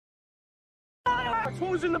box?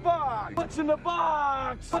 Who's in the box? What's in the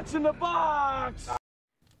box? What's in the box?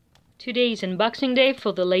 Today's unboxing day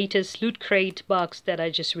for the latest Loot Crate box that I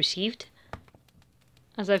just received.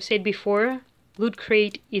 As I've said before, Loot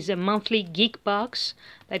Crate is a monthly geek box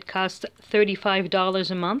that costs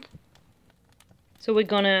 $35 a month. So we're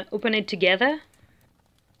gonna open it together.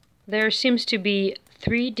 There seems to be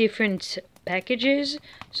 3 different packages,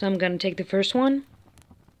 so I'm gonna take the first one.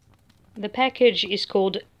 The package is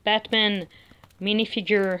called Batman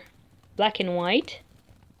Minifigure Black and White.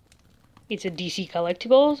 It's a DC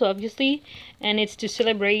Collectibles, obviously, and it's to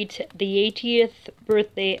celebrate the 80th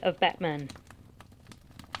birthday of Batman.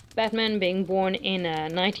 Batman being born in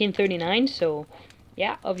 1939, so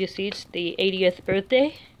yeah, obviously it's the 80th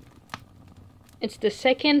birthday. It's the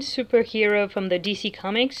second superhero from the DC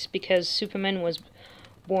Comics, because Superman was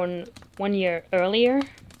born 1 year earlier.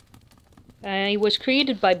 He was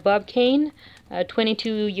created by Bob Kane, a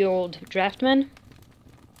 22-year-old draftman.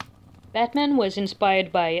 Batman was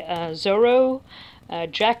inspired by Zorro,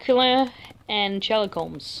 Dracula, and Sherlock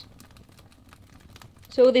Holmes.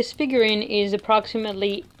 So this figurine is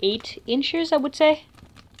approximately 8 inches, I would say.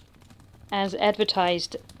 As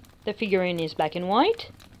advertised, the figurine is black and white.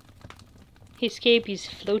 His cape is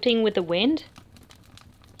floating with the wind.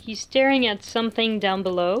 He's staring at something down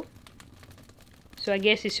below. So I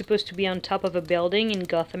guess he's supposed to be on top of a building in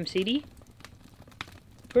Gotham City.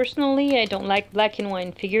 Personally, I don't like black and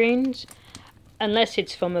white figurines, unless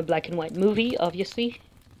it's from a black and white movie, obviously.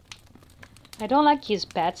 I don't like his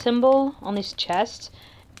bat symbol on his chest,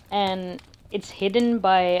 and it's hidden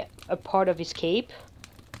by a part of his cape.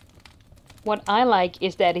 What I like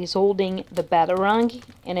is that he's holding the Batarang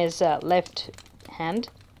in his left hand.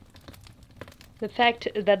 The fact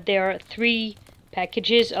that there are 3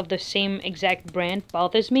 packages of the same exact brand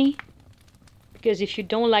bothers me, because if you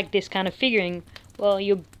don't like this kind of figurine, well,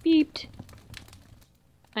 you're beeped.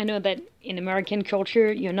 I know that in American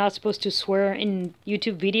culture you're not supposed to swear in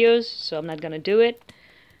YouTube videos, so I'm not gonna do it,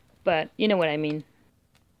 but you know what I mean.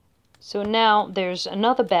 So now there's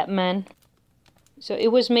another Batman. So it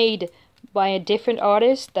was made by a different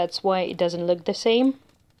artist, that's why it doesn't look the same.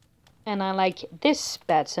 And I like this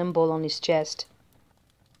bat symbol on his chest.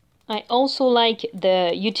 I also like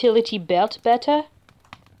the utility belt better.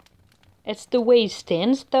 It's the way he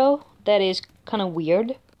stands though, that is kind of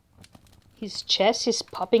weird. His chest is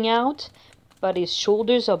popping out, but his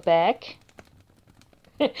shoulders are back.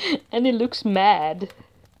 And he looks mad.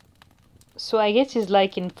 So I guess he's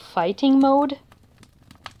like in fighting mode.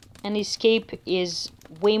 And his cape is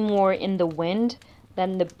way more in the wind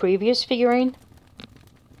than the previous figurine.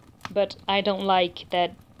 But I don't like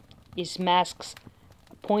that his mask's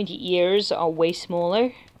pointy ears are way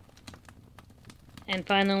smaller. And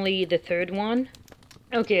finally the third one.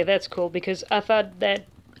 Okay, that's cool, because I thought that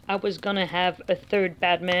I was gonna have a third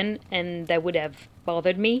Batman and that would have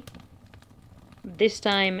bothered me. This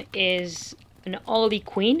time is an Harley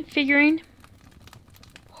Quinn figurine.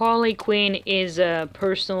 Harley Quinn is a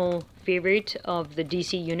personal favorite of the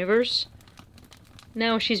DC universe.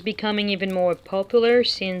 Now she's becoming even more popular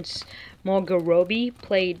since Margot Robbie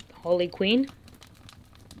played Harley Quinn,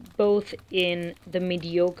 both in the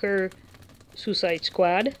mediocre Suicide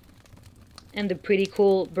Squad and the pretty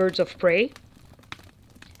cool Birds of Prey.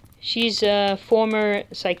 She's a former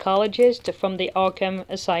psychologist from the Arkham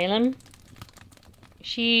Asylum.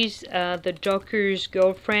 She's the Joker's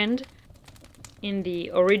girlfriend in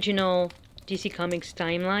the original DC Comics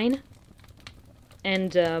timeline,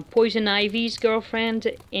 and Poison Ivy's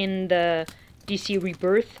girlfriend in the DC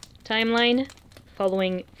Rebirth timeline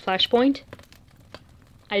following Flashpoint.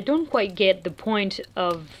 I don't quite get the point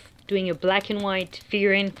of doing a black and white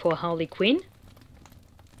figurine for Harley Quinn.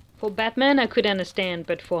 For Batman I could understand,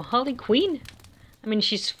 but for Harley Quinn? I mean,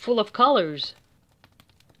 she's full of colors.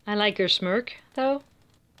 I like her smirk, though.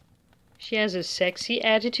 She has a sexy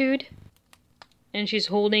attitude. And she's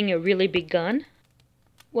holding a really big gun.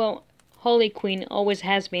 Well, Harley Quinn always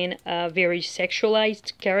has been a very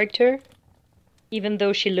sexualized character, even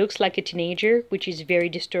though she looks like a teenager, which is very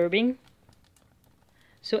disturbing.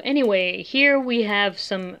 So anyway, here we have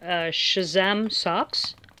some Shazam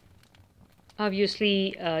socks.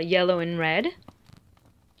 Obviously yellow and red.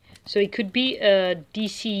 So it could be a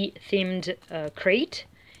DC themed crate,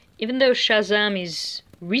 even though Shazam is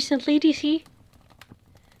recently DC.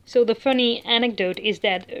 So the funny anecdote is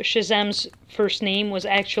that Shazam's first name was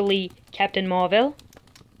actually Captain Marvel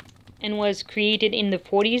and was created in the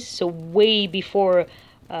 40s, so way before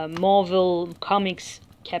Marvel Comics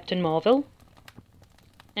Captain Marvel.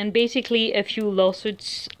 And basically a few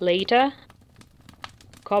lawsuits later,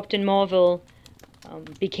 Captain Marvel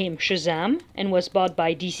became Shazam and was bought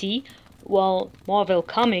by DC, while Marvel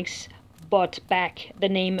Comics bought back the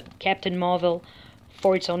name Captain Marvel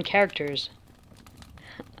for its own characters.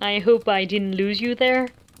 I hope I didn't lose you there.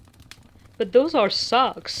 But those are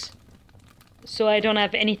socks, so I don't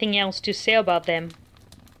have anything else to say about them.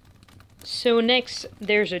 So next,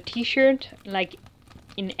 there's a t-shirt, like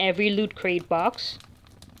in every Loot Crate box.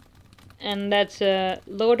 And that's a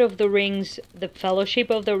Lord of the Rings, the Fellowship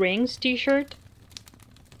of the Rings t-shirt.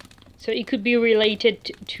 So it could be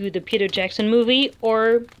related to the Peter Jackson movie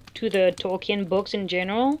or to the Tolkien books in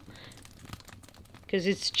general, because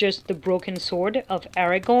it's just the broken sword of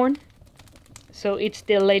Aragorn. So it's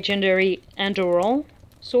the legendary Andorol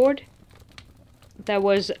sword that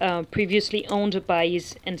was previously owned by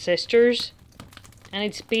his ancestors, and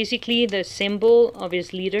it's basically the symbol of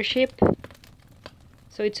his leadership.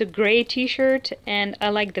 So it's a gray t-shirt, and I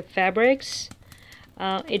like the fabrics.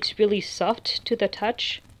 It's really soft to the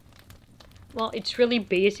touch. Well, it's really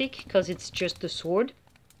basic because it's just the sword,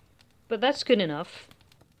 but that's good enough.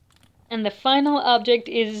 And the final object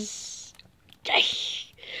is...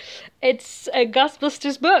 it's a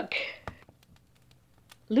GHOSTBUSTERS book!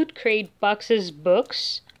 Loot Crate boxes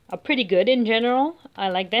books are pretty good in general. I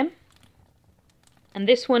like them. And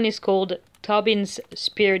this one is called Tobin's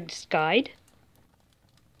Spirit's Guide.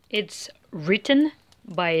 It's written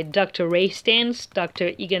by Dr. Ray Stantz,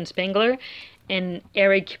 Dr. Egan Spengler, and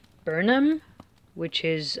Eric Burnham, which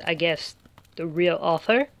is, I guess, the real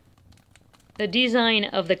author. The design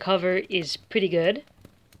of the cover is pretty good.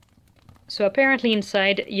 So apparently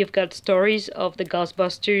inside you've got stories of the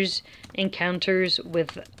Ghostbusters encounters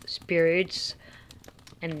with spirits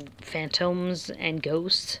and phantoms and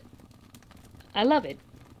ghosts. I love it.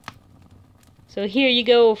 So here you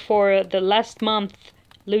go for the last month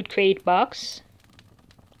Loot Crate box.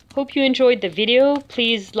 Hope you enjoyed the video.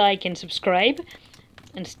 Please like and subscribe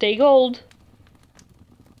and stay gold.